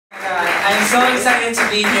I'm so excited to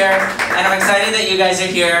be here, and I'm excited that you guys are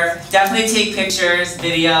here. Definitely take pictures,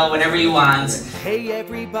 video, whatever you want. Hey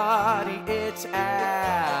everybody, it's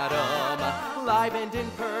Adam, live and in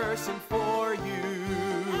person for you.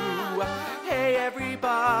 Hey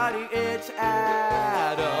everybody, it's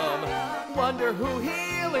Adam, wonder who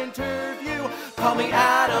he'll interview. Call me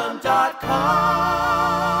Adam.com.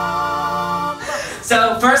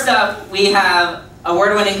 So first up, we have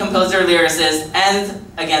award-winning composer, lyricist, and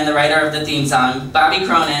again the writer of the theme song, Bobby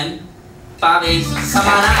Cronin. Bobby, come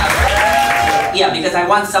on up. Yeah, because I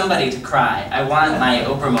want somebody to cry. I want my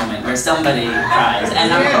Oprah moment where somebody cries,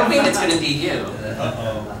 and I'm hoping it's going to be you.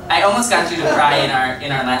 I almost got you to cry in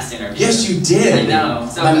our last interview. Yes, you did. I know.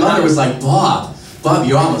 So, my mother was like, Bob,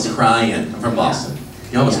 you're almost crying. I'm from Boston.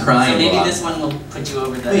 You're almost crying. So maybe Bob. this one will put you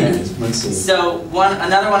over the Maybe. edge. Let's see. So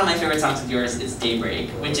another one of my favorite songs of yours is Daybreak,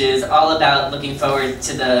 which is all about looking forward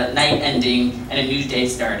to the night ending and a new day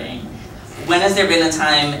starting. When has there been a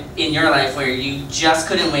time in your life where you just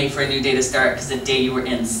couldn't wait for a new day to start because the day you were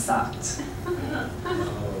in sucked?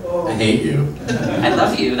 I hate you. I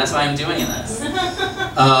love you. That's why I'm doing this.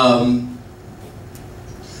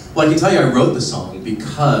 Well, I can tell you I wrote the song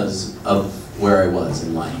because of where I was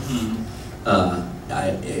in life.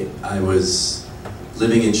 I was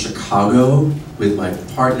living in Chicago with my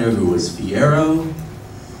partner who was Fiyero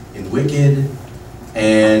in Wicked,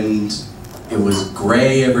 and it was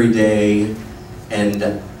gray every day,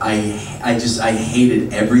 and I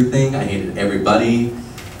hated everything. I hated everybody.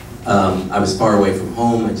 I was far away from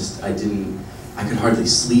home. I could hardly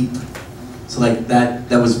sleep. So like that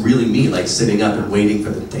was really me, like sitting up and waiting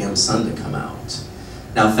for the damn sun to come out.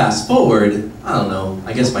 Now fast forward, I don't know,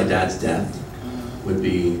 I guess my dad's death would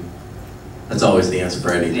be, that's always the answer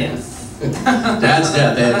for anything. Yes. Dad's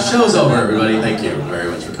death, and show's over, everybody. Thank you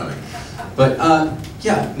very much for coming. But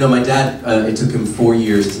yeah, no, my dad, it took him 4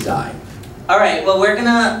 years to die. All right, well we're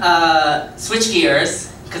gonna switch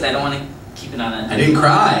gears, because I don't want to keep it on it. I didn't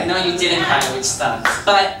cry. No, you didn't cry, which sucks.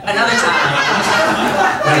 But another time.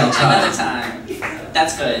 Another time.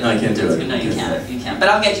 That's good. No, I can't do it. No, you can't. You can't. But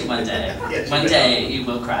I'll get you one day. One day you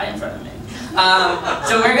will cry in front of me.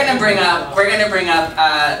 So we're gonna bring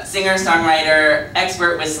up singer, songwriter,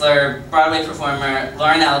 expert whistler, Broadway performer,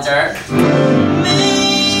 Lauren Elder.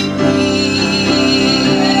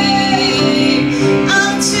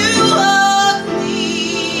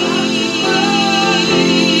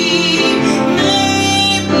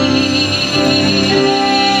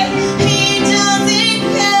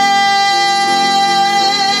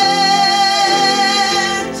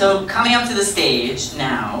 So coming up to the stage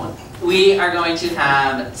now, we are going to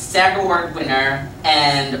have SAG Award winner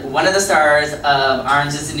and one of the stars of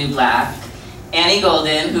Orange is the New Black, Annie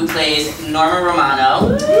Golden, who plays Norma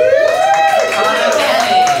Romano. Come on up,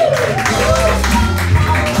 Annie.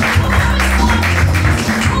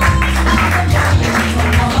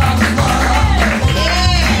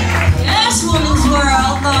 Yes, Woman's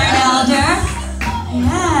World, Lauren Elder.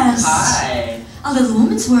 Yes. Hi. A little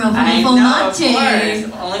Woman's World, beautiful Monty. Of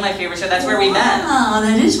course. Only my favorite show. That's where we met. Oh,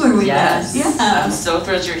 that is where we met. Yeah. I'm so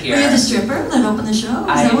thrilled you're here. Were you the stripper that opened the show?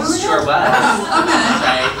 I sure was. Okay. That's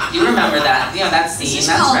right. You remember that? You know that scene. This is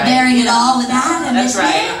That's called right. Bearing It All with Adam. That's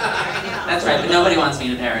right. That's right. But nobody wants me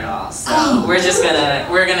to bear it all. So we're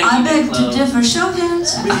gonna keep I it beg close. to differ. Show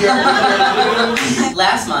hands.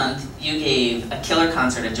 Last month, you gave a killer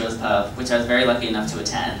concert at Joe's Pub, which I was very lucky enough to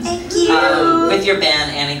attend. Thank you. With your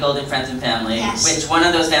band, Annie Golden Friends and Family, Yes. which one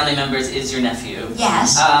of those family members is your nephew.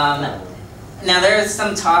 Yes. Now there's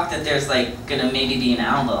some talk that there's like gonna maybe be an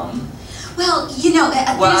album. Well, you know,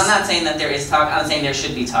 well, I'm not saying that there is talk. I'm saying there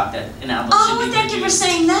should be talk that an album should be. Oh, thank you for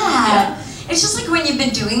saying that. Yeah. It's just like when you've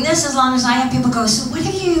been doing this, as long as I have people go, so what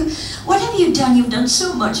have you done? You've done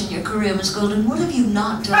so much in your career, Ms. Golden. What have you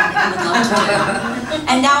not done that you would love to do?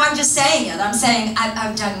 And now I'm just saying it. I'm saying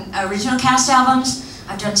I've done original cast albums.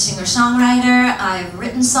 I've done singer-songwriter. I've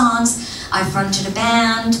written songs. I've fronted a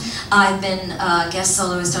band. I've been guest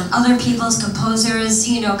soloist on other people's composers,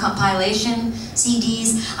 you know, compilation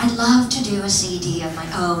CDs. I'd love to do a CD of my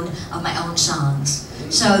own songs.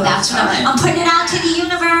 So that's what I'm putting it out to the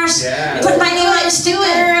universe. Yeah. Put my name on a sticker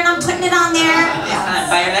and I'm putting it on there. Yeah.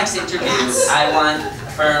 By our next interview, I want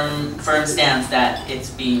firm stance that it's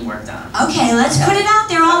being worked on. Okay, let's put it out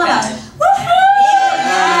there, all of us. Woohoo!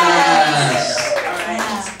 Yes.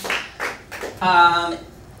 All right.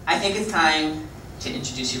 I think it's time to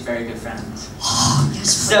introduce your very good friend. Oh,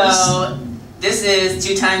 yes, please. So, this is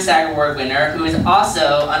two-time SAG Award winner, who is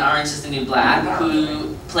also on Orange is the New Black,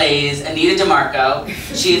 who plays Anita DeMarco.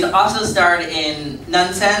 She has also starred in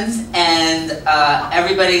Nonsense and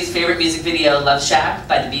everybody's favorite music video, Love Shack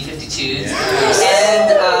by the B-52s. Yes.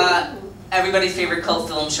 And everybody's favorite cult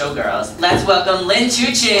film, Showgirls. Let's welcome Lin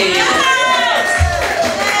Tucci.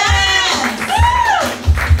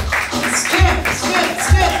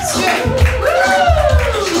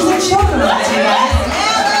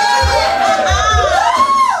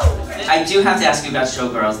 I do have to ask you about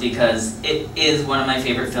Showgirls because it is one of my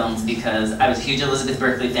favorite films because I was a huge Elizabeth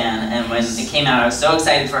Berkley fan, and when it came out I was so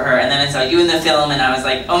excited for her, and then I saw you in the film and I was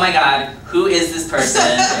like, oh my god, who is this person?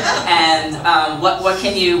 And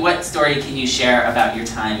what story can you share about your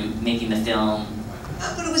time making the film?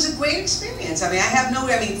 But it was a great experience. I mean,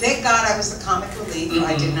 thank God I was the comic relief.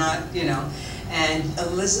 I did not, and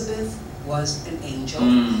Elizabeth was an angel.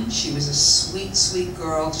 She was a sweet, sweet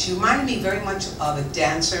girl. She reminded me very much of a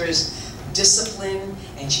dancer's discipline,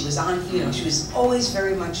 and she was on, she was always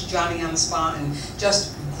very much Johnny on the spot and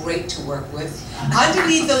just great to work with.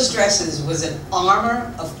 Underneath those dresses was an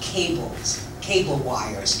armor of cables, cable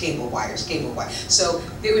wires. So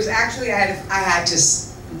there was actually, I had to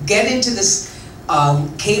get into this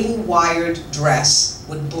cable wired dress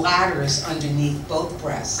with bladders underneath both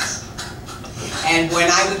breasts. And when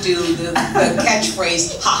I would do the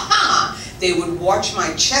catchphrase, ha ha, they would watch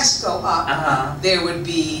my chest go up. There would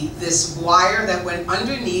be this wire that went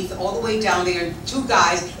underneath, all the way down there, two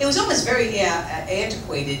guys. It was almost very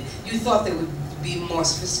antiquated. You thought they would be more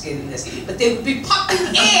sophisticated than this. But they would be popping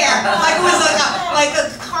air, like it was like a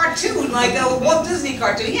cartoon, like a Walt Disney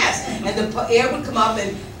cartoon, yes. And the air would come up,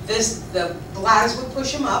 and the bladders would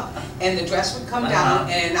push them up, and the dress would come down,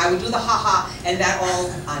 and I would do the ha-ha, and that all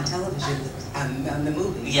on television, on the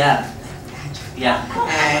movies. Yeah.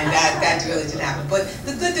 And that really didn't happen. But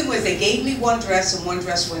the good thing was they gave me one dress, and one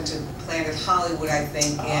dress went to Planet Hollywood, I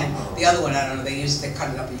think, and the other one, I don't know, they cut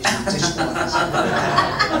it up and used dishcloths.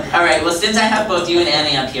 All right, well, since I have both you and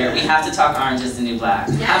Annie up here, we have to talk Orange is the New Black.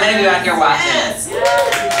 Yes. How many of you out here watch it? Yes.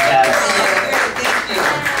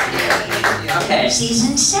 Okay.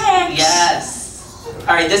 Season 6. Yes.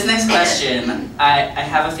 All right, this next question, I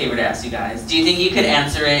have a favor to ask you guys. Do you think you could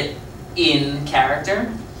answer it in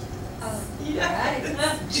character? Yeah.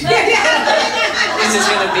 This is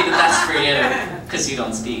going to be the best for you, because you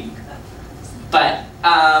don't speak. But,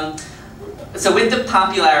 so with the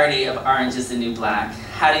popularity of Orange is the New Black,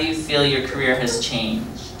 how do you feel your career has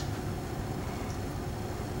changed?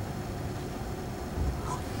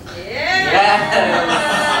 Yeah.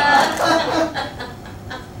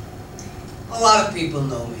 A lot of people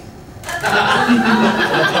know me.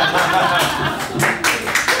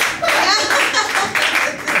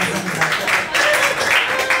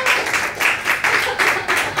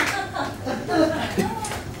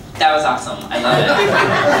 That was awesome. I love it.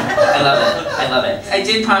 I love it. I love it. I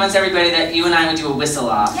did promise everybody that you and I would do a whistle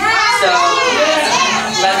off. So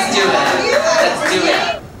let's do it. Let's do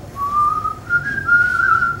it.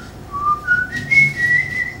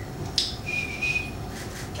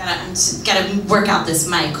 Gotta work out this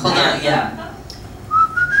mic. Hold on. Yeah.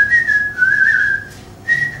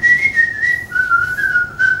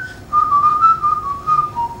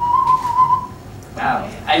 Wow.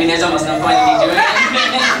 I mean, there's almost no point in me doing it.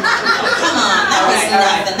 Come on, that was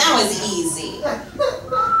nothing. That was easy.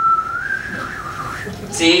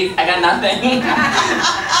 See, I got nothing.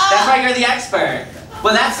 That's why you're the expert.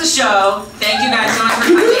 Well, that's the show. Thank you guys so much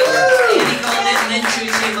for coming. Annie Lin, Lin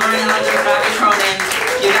Tucci, Lauren Hunter, Bobby Cronin.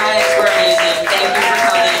 You guys were amazing. Thank you for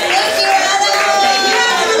coming. Thank you, Adam.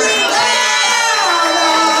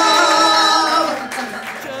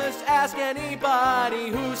 Just ask anybody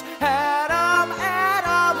who's had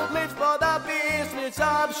Adam lives for the business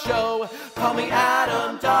of show. Call me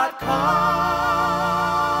Adam.com.